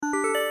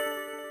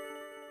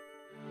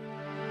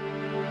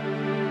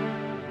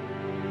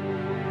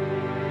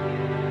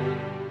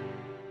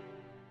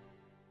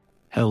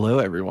Hello,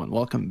 everyone.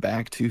 Welcome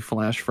back to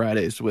Flash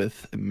Fridays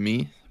with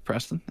me,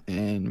 Preston,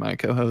 and my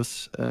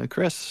co-host,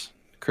 Chris.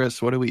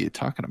 Chris, what are we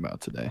talking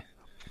about today?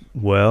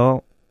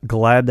 Well,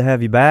 glad to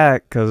have you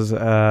back because it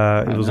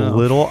was a know.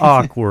 little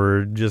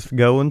awkward just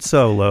going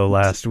solo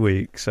last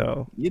week.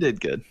 So, You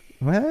did good.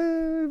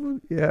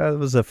 well, yeah, it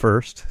was a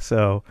first.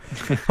 So,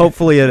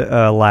 hopefully it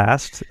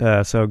lasts.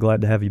 So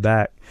glad to have you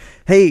back.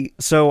 Hey,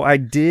 so I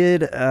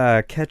did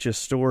catch a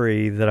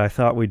story that I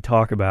thought we'd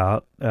talk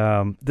about.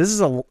 This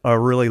is a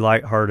really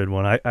lighthearted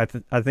one. I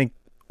think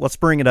let's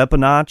bring it up a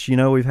notch. You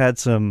know, we've had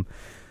some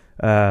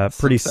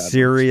pretty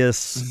serious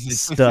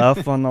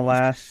stuff on the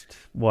last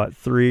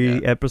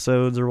three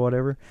episodes or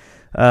whatever.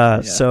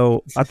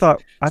 So I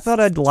thought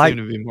I'd like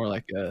to be more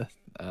like a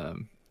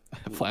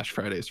Flash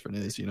Fridays for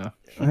news, you know.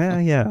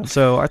 yeah.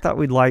 So I thought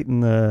we'd lighten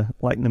the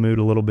mood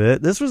a little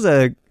bit. This was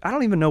I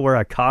don't even know where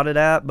I caught it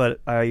at, but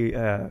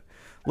I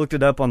looked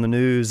it up on the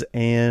news,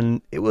 and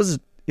it was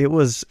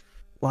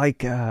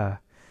like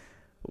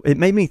it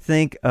made me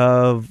think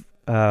of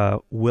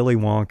Willy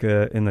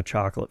Wonka in the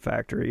Chocolate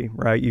Factory,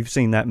 right? You've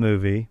seen that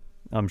movie,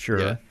 I'm sure.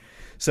 Yeah.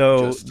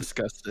 So just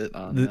discussed it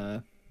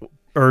on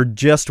or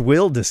just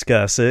will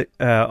discuss it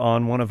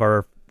on one of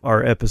our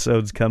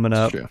episodes coming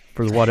up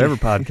for the whatever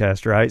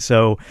podcast, right?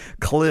 So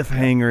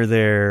cliffhanger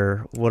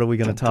there. What are we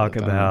going to talk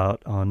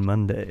about on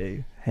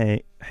Monday?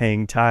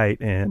 Hang tight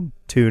and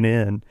tune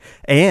in.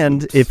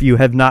 And if you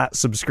have not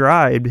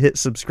subscribed, hit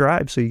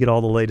subscribe so you get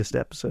all the latest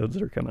episodes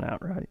that are coming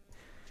out, right?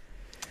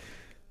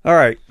 All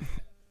right.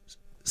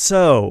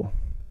 So,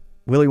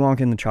 Willy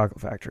Wonka and the Chocolate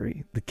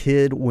Factory. The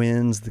kid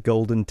wins the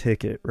golden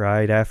ticket,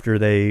 right? After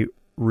they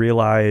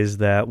realize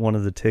that one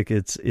of the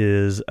tickets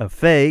is a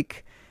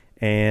fake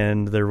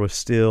and there was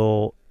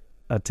still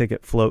a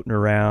ticket floating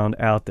around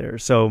out there.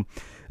 So,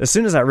 as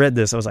soon as I read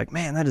this, I was like,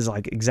 man, that is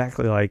like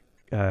exactly like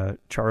not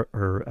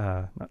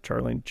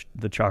Charlie,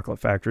 the Chocolate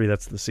Factory.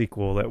 That's the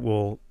sequel that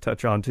we'll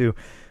touch on too.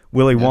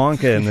 Willy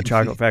Wonka and the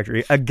Chocolate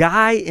Factory. A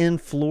guy in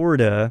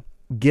Florida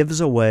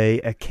gives away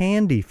a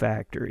candy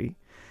factory.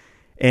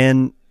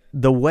 And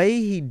the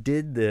way he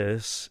did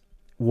this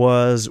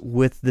was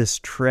with this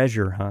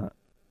treasure hunt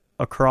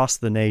across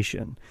the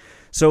nation.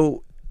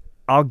 So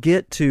I'll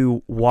get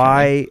to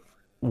why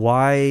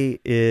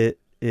it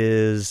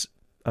is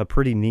a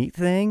pretty neat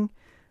thing,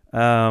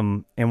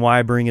 and why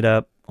I bring it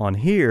up on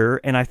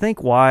here, and I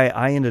think why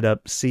I ended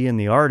up seeing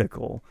the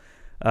article,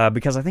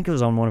 because I think it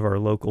was on one of our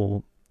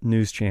local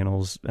news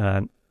channels,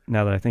 now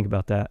that I think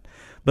about that.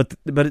 But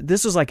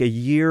this was like a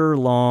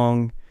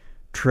year-long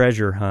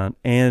treasure hunt,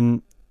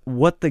 and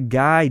what the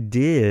guy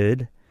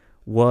did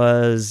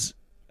was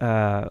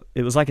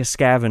it was like a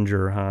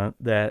scavenger hunt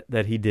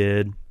that he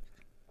did,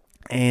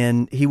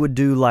 and he would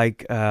do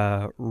like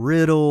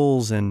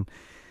riddles and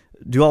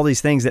do all these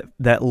things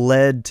that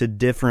led to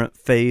different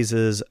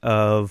phases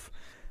of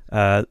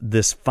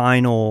this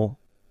final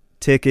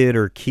ticket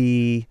or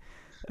key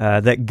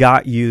that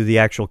got you the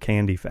actual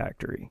candy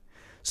factory.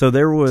 So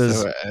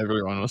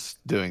everyone was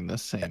doing the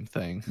same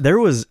thing.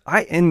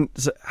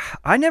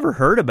 I never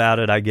heard about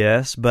it, I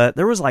guess, but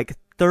there was like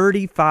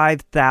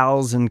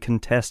 35,000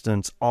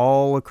 contestants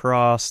all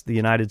across the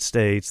United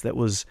States that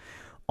was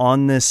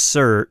on this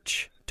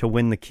search to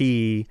win the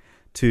key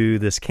to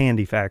this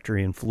candy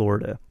factory in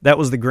Florida. That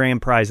was the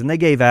grand prize, and they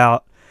gave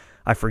out,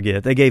 I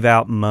forget, they gave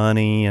out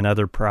money and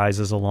other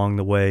prizes along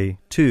the way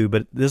too,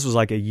 but this was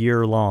like a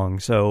year long.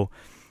 So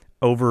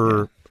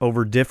over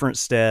different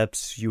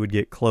steps, you would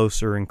get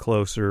closer and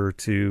closer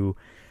to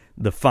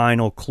the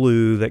final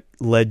clue that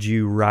led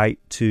you right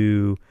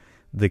to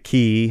the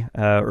key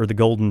or the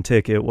golden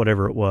ticket,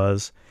 whatever it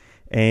was.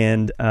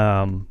 And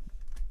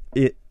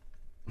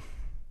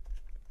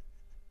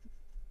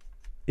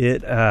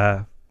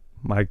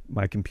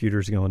my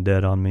computer's going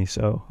dead on me,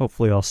 so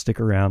hopefully I'll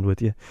stick around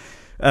with you.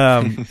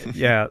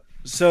 Yeah.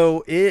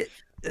 So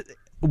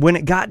when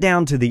it got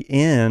down to the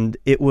end,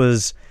 it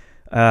was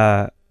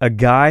a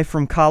guy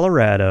from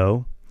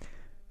Colorado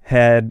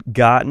had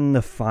gotten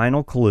the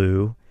final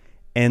clue,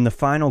 and the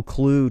final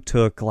clue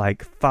took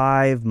like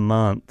 5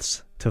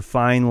 months to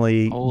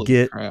finally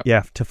get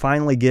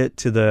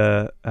to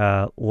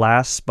the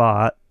last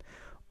spot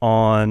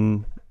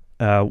on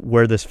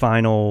where this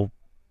final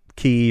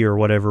key or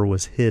whatever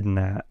was hidden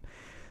at.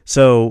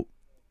 So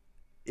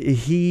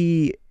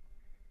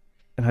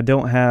and I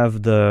don't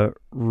have the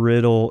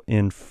riddle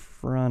in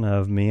front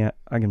of me.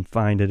 I can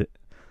find it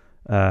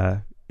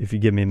if you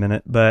give me a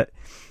minute. But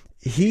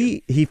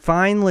it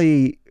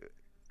finally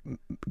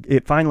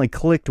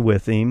clicked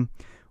with him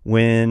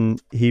when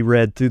he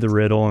read through the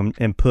riddle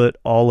and put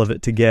all of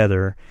it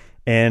together,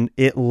 and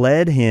it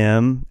led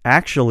him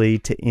actually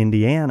to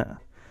Indiana.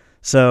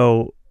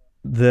 So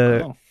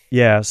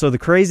so the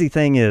crazy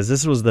thing is,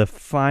 this was the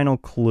final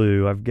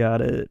clue. I've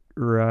got it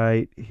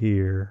right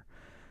here.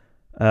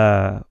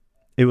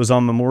 It was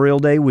on Memorial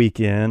Day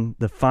weekend.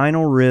 The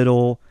final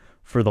riddle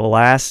for the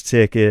last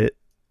ticket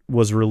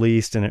was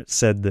released, and it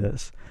said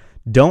this: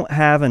 Don't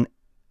have an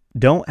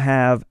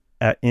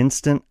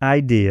instant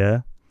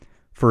idea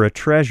for a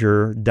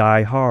treasure,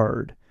 die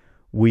hard.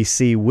 We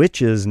see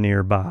witches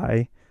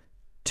nearby.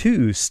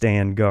 2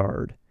 stand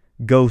guard.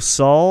 Go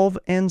solve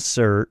and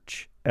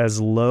search as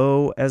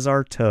low as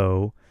our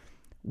toe.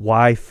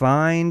 Why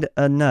find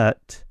a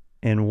nut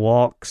and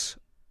walks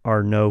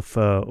are no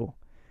foe.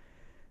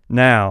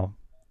 Now,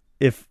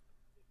 if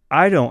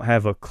I don't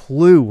have a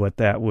clue what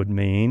that would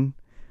mean,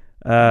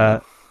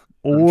 I'm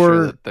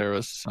sure that there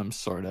was some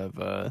sort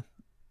of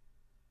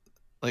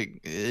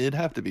like, it'd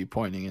have to be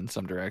pointing in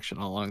some direction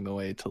along the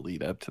way to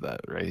lead up to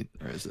that, right?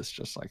 Or is this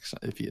just like,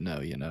 if you know,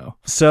 you know?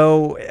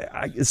 So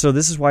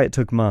this is why it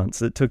took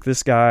months. It took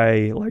this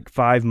guy like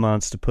 5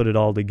 months to put it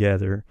all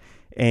together.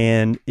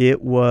 And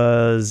it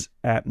was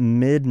at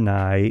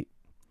midnight.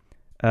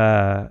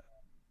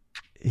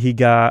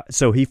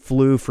 He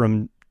flew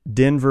from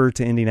Denver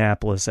to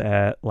Indianapolis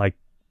at like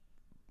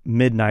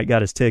midnight,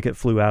 got his ticket,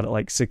 flew out at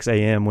like 6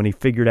 a.m. when he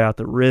figured out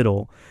the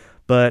riddle.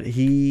 But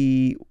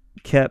he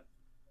kept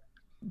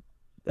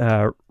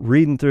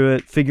reading through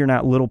it, figuring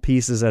out little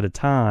pieces at a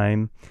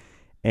time,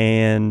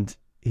 and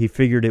he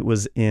figured it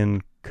was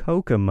in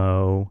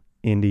Kokomo,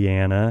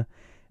 Indiana,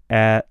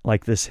 at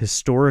like this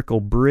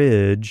historical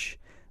bridge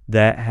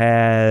that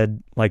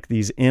had like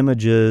these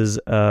images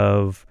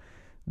of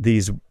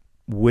these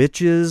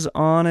witches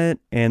on it,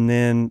 and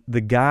then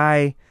the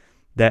guy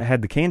that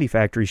had the candy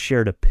factory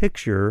shared a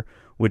picture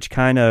which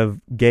kind of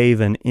gave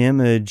an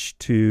image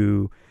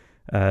to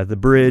the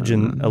bridge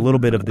and a little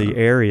bit of the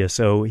area.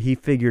 So he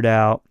figured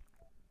out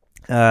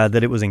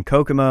that it was in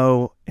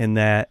Kokomo and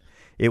that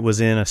it was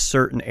in a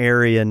certain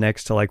area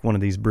next to like one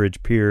of these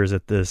bridge piers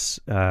at this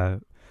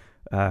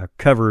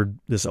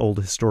this old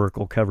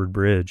historical covered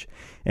bridge.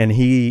 And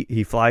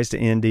he flies to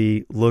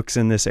Indy, looks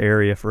in this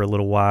area for a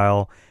little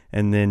while,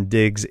 and then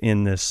digs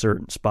in this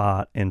certain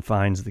spot and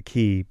finds the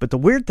key. But the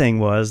weird thing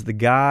was the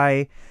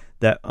guy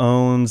that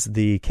owns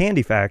the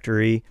candy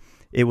factory,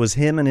 it was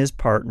him and his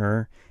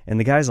partner, and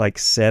the guy's like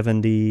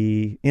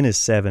in his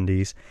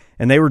 70s,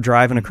 and they were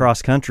driving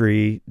across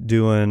country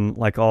doing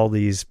like all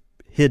these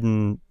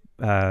hidden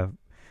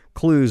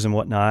clues and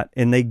whatnot,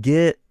 and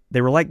they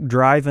were like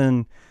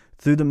driving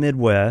through the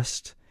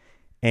Midwest,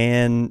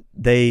 and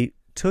they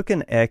took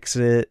an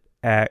exit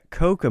at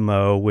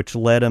Kokomo, which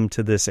led them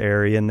to this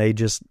area, and they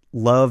just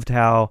loved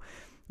how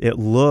it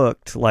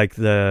looked, like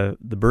the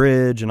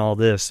bridge and all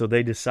this, so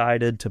they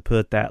decided to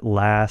put that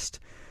last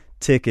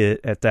ticket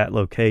at that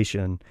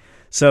location.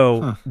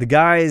 So the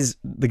guy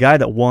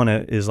that won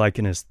it is like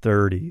in his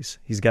 30s.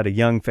 He's got a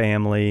young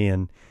family,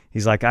 and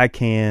he's like, I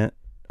can't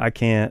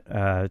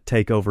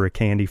take over a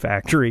candy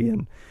factory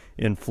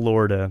in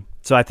Florida.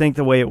 So I think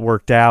the way it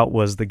worked out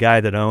was the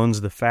guy that owns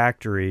the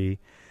factory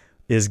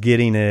is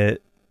getting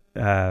it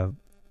an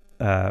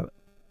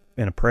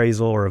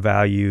appraisal or a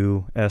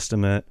value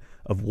estimate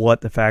of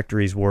what the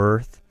factory's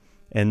worth,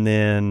 and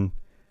then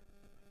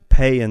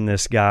paying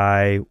this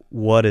guy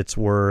what it's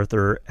worth,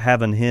 or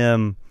having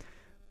him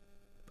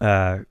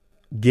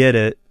get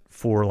it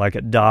for like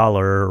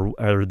 $1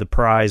 or the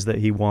prize that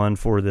he won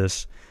for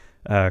this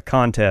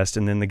contest,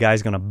 and then the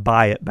guy's going to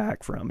buy it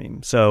back from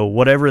him. So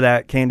whatever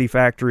that candy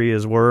factory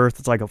is worth,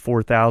 it's like a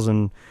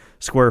 4,000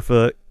 square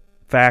foot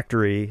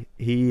factory.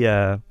 He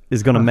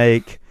is going to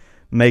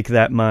make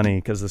that money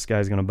because this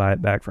guy's going to buy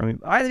it back from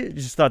him. I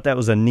just thought that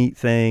was a neat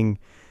thing.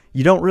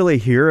 You don't really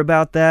hear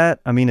about that.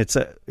 I mean,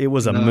 it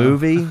was a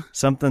movie,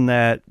 something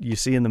that you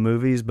see in the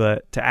movies,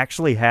 but to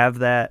actually have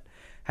that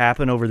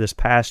happen over this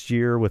past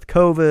year with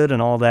COVID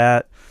and all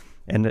that,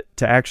 and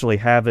to actually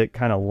have it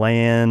kind of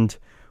land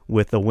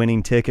with the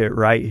winning ticket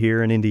right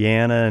here in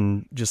Indiana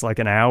and just like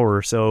an hour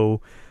or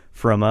so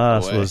from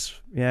us it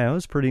was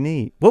pretty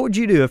neat. What would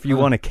you do if you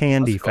won a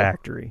candy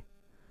factory?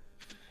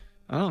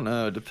 I don't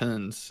know. It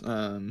depends.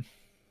 I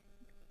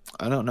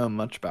don't know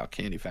much about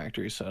candy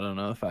factories, so I don't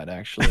know if I'd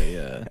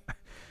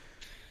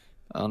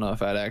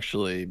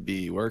actually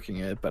be working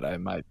it, but I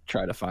might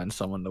try to find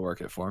someone to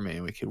work it for me,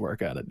 and we could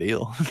work out a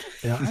deal.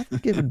 Yeah, I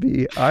think it would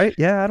be. I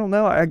don't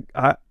know.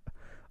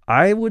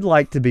 I would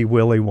like to be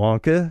Willy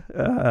Wonka.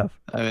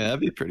 I mean,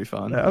 that'd be pretty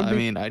fun.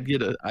 I'd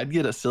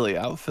get a silly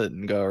outfit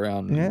and go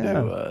around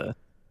and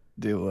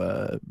do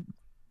a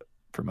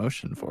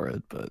promotion for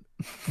it, but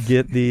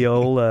get the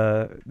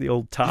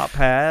old top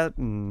hat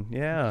and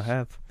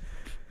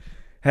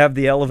have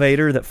the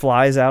elevator that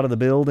flies out of the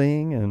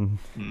building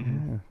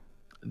and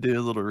do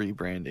a little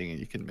rebranding, and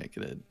you can make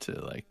it into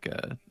like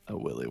a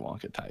Willy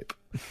Wonka type.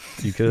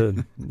 You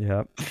could,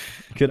 yeah.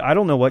 I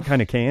don't know what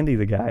kind of candy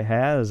the guy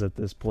has at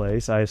this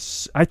place. I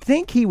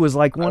think he was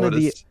like one of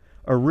the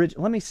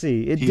original. Let me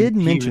see. It did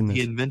mention this.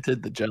 He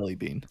invented the jelly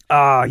bean.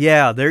 Ah,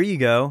 yeah. There you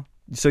go.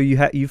 So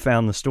you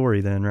found the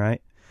story then,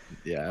 right?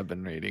 Yeah, I've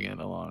been reading it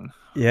along.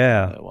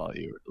 Yeah, while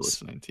you were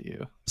listening to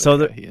you.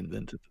 So he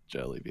invented the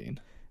jelly bean.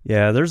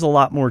 Yeah, there's a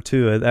lot more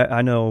to it.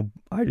 I know.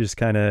 I just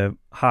kind of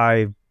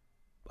high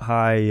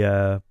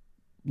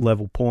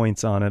level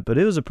points on it, but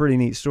it was a pretty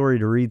neat story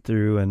to read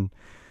through and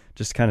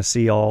just kind of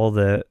see all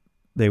that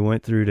they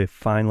went through to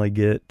finally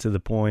get to the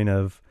point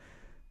of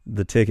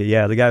the ticket.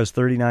 Yeah, the guy was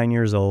 39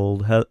 years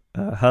old,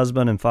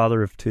 husband and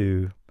father of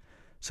 2.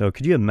 So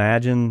could you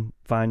imagine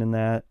finding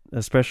that,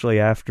 especially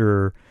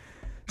after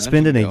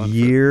spending a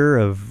year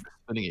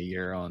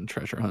on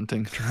treasure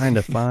hunting, trying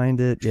to find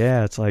it?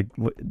 Yeah, it's like,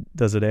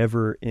 does it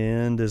ever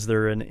end? Is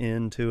there an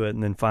end to it?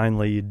 And then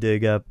finally you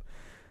dig up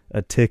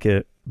a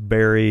ticket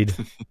buried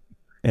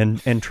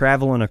and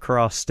traveling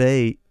across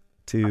state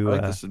to. I feel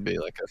like this would be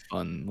like a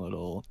fun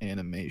little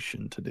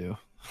animation to do.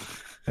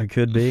 It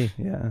could be,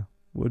 yeah,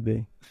 would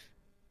be.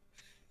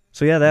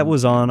 So yeah, that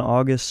was on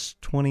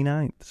August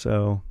 29th,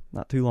 so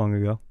not too long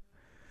ago.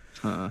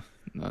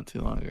 Not too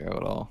long ago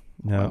at all.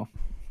 No, wow.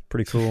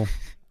 Pretty cool.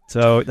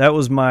 So that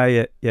was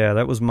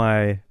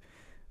my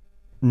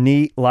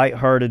neat,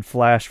 lighthearted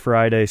Flash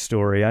Friday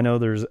story. I know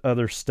there's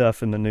other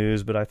stuff in the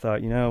news, but I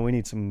thought, we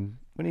need some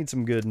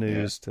good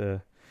news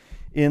to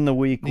end the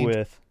week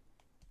with.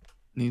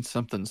 Need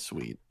something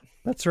sweet.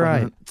 That's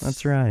right.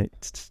 That's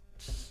right.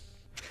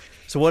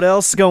 So what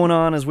else is going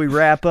on as we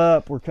wrap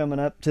up? We're coming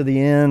up to the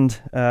end.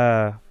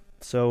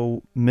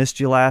 So missed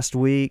you last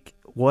week.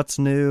 What's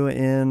new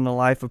in the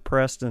life of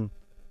Preston?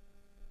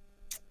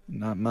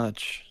 Not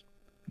much.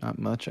 Not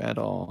much at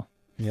all.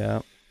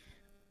 Yeah.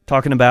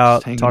 Talking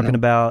about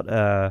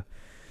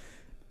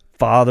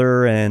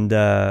father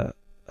and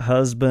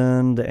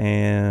husband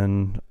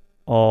and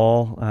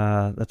all.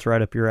 That's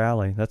right up your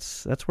alley.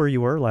 That's where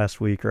you were last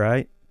week,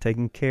 right?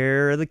 Taking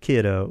care of the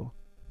kiddo.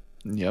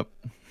 Yep.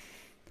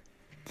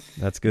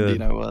 That's good.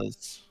 Indeed, I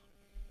was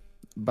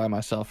by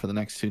myself for the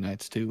next 2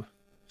 nights too.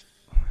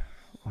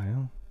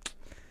 Well,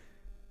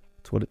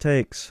 it's what it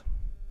takes.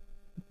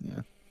 Yeah.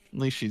 At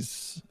least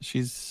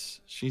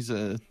she's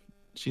a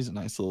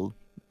nice little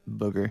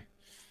booger.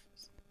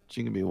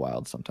 She can be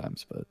wild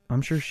sometimes, but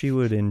I'm sure she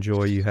would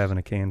enjoy you having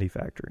a candy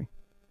factory.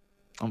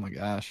 Oh my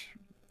gosh.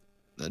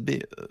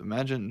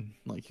 Imagine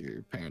like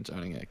your parents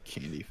owning a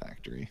candy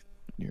factory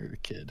when you were a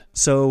kid.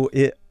 So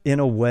in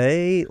a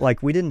way,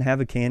 like we didn't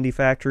have a candy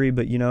factory,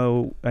 but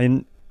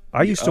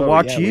I used to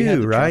watch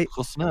you, right?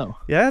 Tropical snow.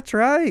 Yeah, that's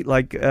right.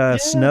 Like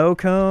snow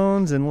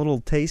cones and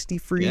little Tasty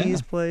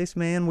Freeze place,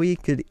 man. We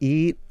could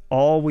eat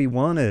all we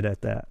wanted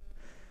at that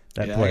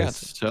place. I got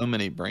so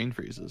many brain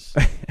freezes.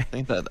 I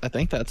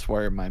think that's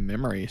where my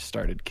memory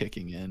started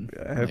kicking in.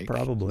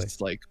 Probably.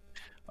 It's like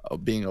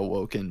being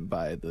awoken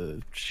by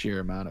the sheer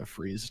amount of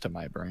freeze to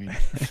my brain.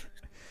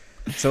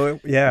 So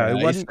it I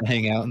wasn't used to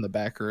hang out in the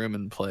back room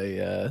and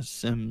play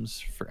Sims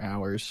for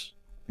hours.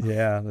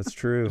 Yeah, that's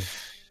true.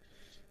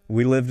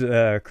 We lived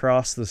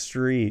across the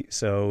street,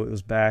 so it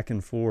was back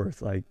and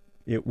forth. Like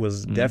it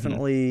was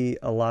definitely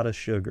a lot of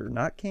sugar,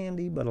 not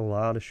candy, but a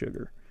lot of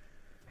sugar.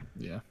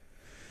 Yeah.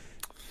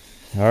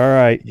 All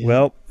right. Yeah.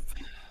 Well,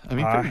 I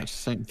mean, pretty much the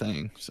same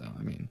thing. So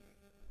I mean,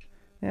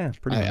 yeah,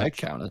 pretty much. I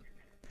count it.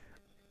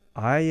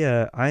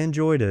 I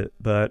enjoyed it,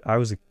 but I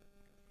was a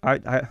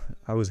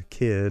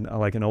kid,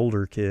 like an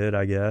older kid,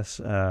 I guess,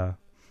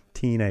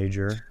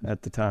 teenager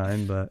at the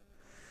time, but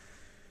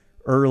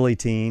early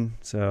teen.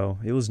 So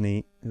it was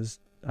neat.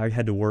 I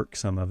had to work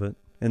some of it,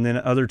 and then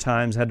other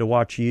times had to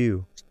watch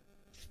you.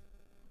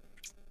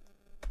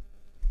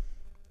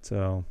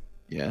 So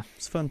yeah,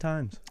 it's fun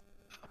times.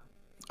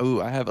 Oh,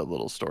 I have a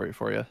little story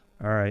for you.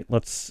 All right,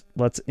 let's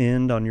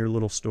end on your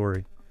little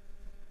story.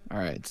 All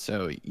right,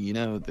 so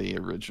the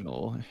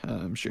original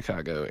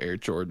Chicago Air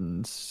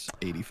Jordans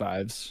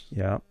 85s.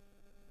 Yeah.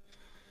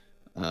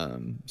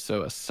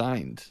 So a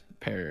signed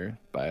pair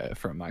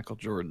from Michael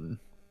Jordan.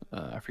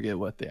 I forget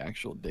what the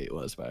actual date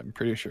was, but I'm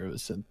pretty sure it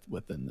was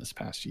within this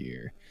past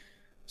year.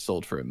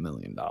 Sold for $1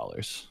 million.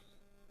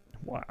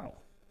 Wow.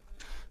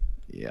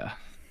 Yeah.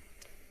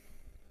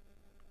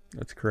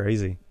 That's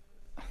crazy.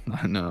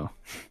 I know.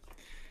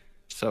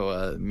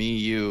 So me,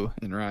 you,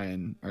 and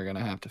Ryan are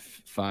gonna have to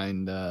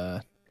find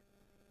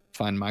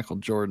Michael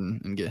Jordan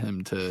and get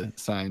him to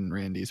sign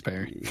Randy's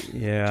pair.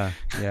 Yeah.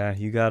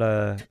 You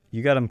got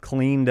him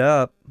cleaned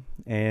up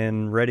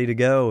and ready to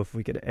go. If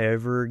we could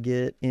ever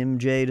get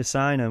MJ to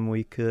sign him,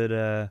 we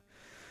could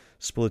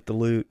split the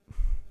loot.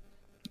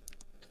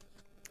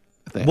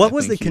 What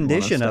was the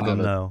condition of them,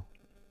 though?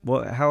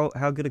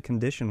 How good a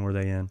condition were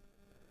they in?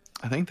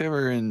 I think they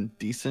were in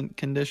decent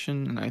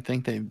condition, and I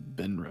think they've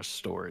been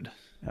restored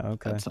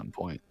at some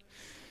point.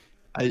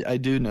 I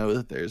do know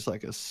that there's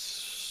like a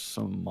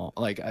small,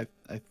 like I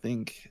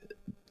think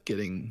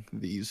getting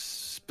these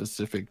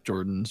specific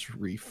Jordans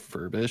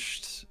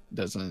refurbished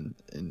doesn't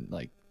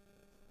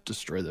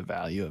destroy the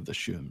value of the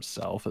shoe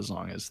himself as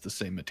long as the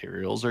same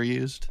materials are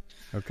used.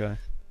 Okay.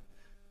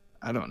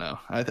 I don't know.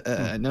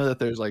 I know that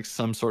there's like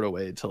some sort of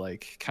way to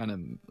kind of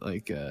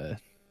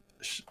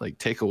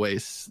take away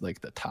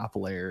like the top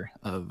layer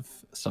of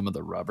some of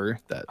the rubber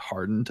that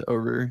hardened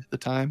over the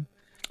time.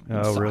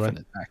 Oh, really? Soften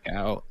it back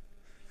out,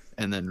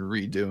 and then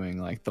redoing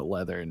like the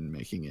leather and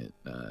making it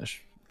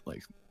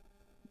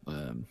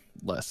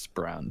less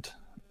browned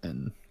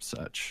and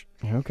such.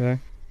 Okay.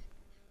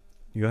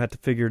 You'll have to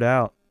figure it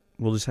out.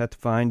 We'll just have to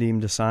find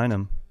him to sign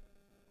him.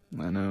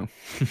 I know.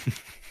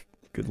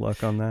 Good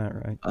luck on that,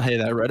 right? Hey,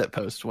 that Reddit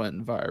post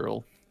went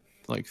viral.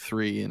 Like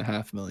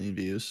 3.5 million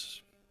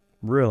views.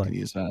 Really?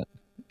 Use that.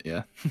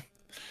 Yeah.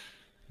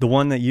 The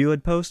one that you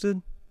had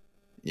posted?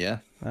 Yeah.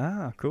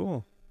 Ah,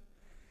 cool.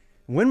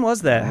 When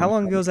was that? How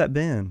long ago has that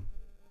been?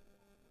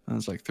 That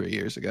was like 3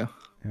 years ago.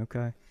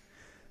 Okay.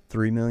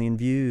 3 million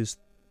views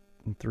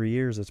in 3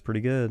 years. That's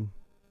pretty good.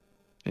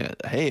 Yeah.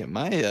 Hey,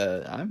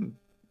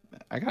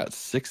 I got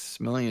 6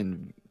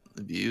 million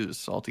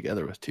views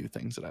altogether with 2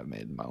 things that I've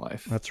made in my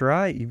life. That's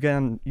right. You've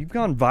gone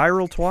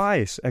viral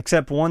twice,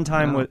 except one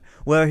time with.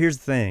 Well, here's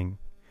the thing.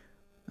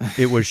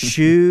 It was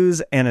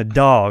shoes and a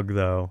dog,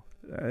 though.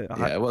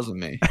 Yeah, it wasn't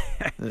me.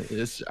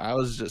 I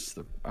was just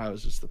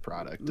the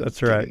product.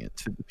 That's of right. Giving it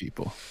to the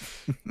people.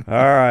 All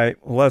right.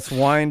 Well, let's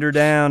wind her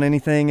down.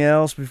 Anything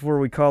else before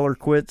we call her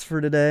quits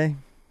for today?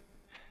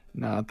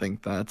 No, I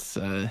think that's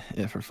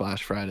it for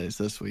Flash Fridays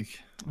this week.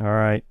 All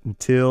right.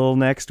 Until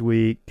next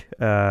week,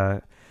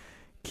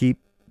 keep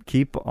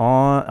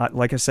on.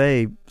 Like I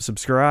say,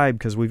 subscribe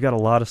because we've got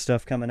a lot of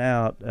stuff coming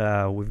out.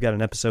 We've got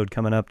an episode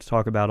coming up to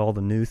talk about all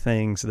the new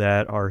things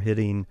that are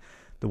hitting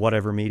the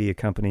Whatever Media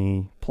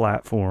Company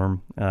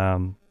platform.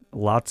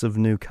 Lots of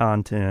new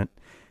content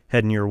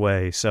heading your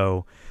way.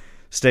 So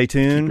stay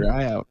tuned. Keep your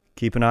eye out.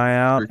 Keep an eye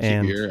out.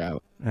 Keep your ear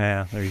out.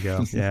 Yeah, there you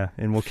go. Yeah,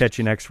 and we'll catch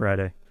you next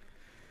Friday.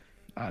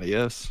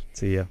 Adios.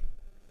 See ya.